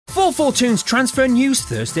4 Tunes transfer news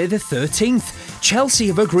Thursday the 13th. Chelsea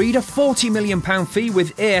have agreed a £40 million fee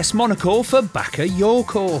with AS Monaco for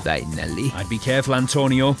Bakayoko. Finally. I'd be careful,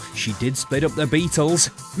 Antonio. She did split up the Beatles.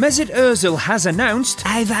 Mesut Ozil has announced,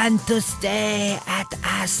 I want to stay at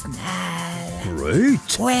Arsenal.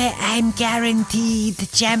 Great. Where I'm guaranteed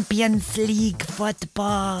Champions League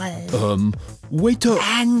football. Wait up.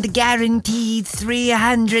 And guaranteed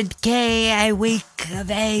 300k a week of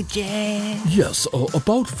wages. Yes,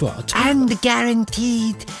 about that. And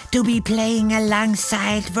guaranteed to be playing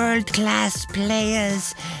alongside world-class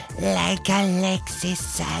players like Alexis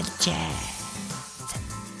Sanchez.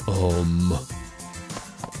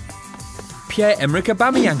 Pierre-Emerick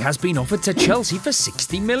Aubameyang has been offered to Chelsea for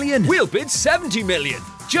 60 million. We'll bid 70 million,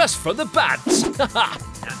 just for the bats. Not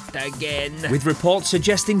again. With reports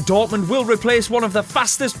suggesting Dortmund will replace one of the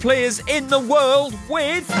fastest players in the world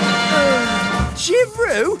with...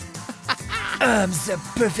 Giroud? I'm the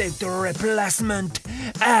perfect replacement.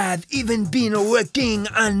 I've even been working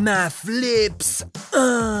on my flips.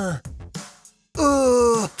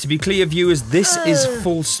 To be clear, viewers, this is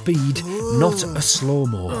full speed, not a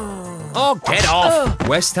slow-mo. Oh, get off.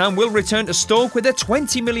 West Ham will return to Stoke with a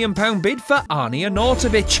 £20 million bid for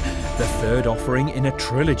Arnautovic, the third offering in a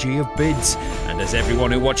trilogy of bids. And as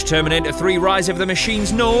everyone who watched Terminator 3 Rise of the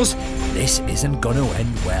Machines knows, this isn't going to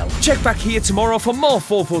end well. Check back here tomorrow for more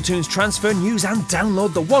 4 Tunes transfer news and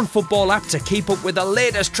download the OneFootball app to keep up with the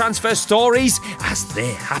latest transfer stories as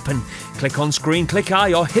they happen. Click on screen, click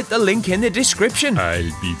I, or hit the link in the description.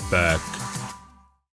 I'll be back.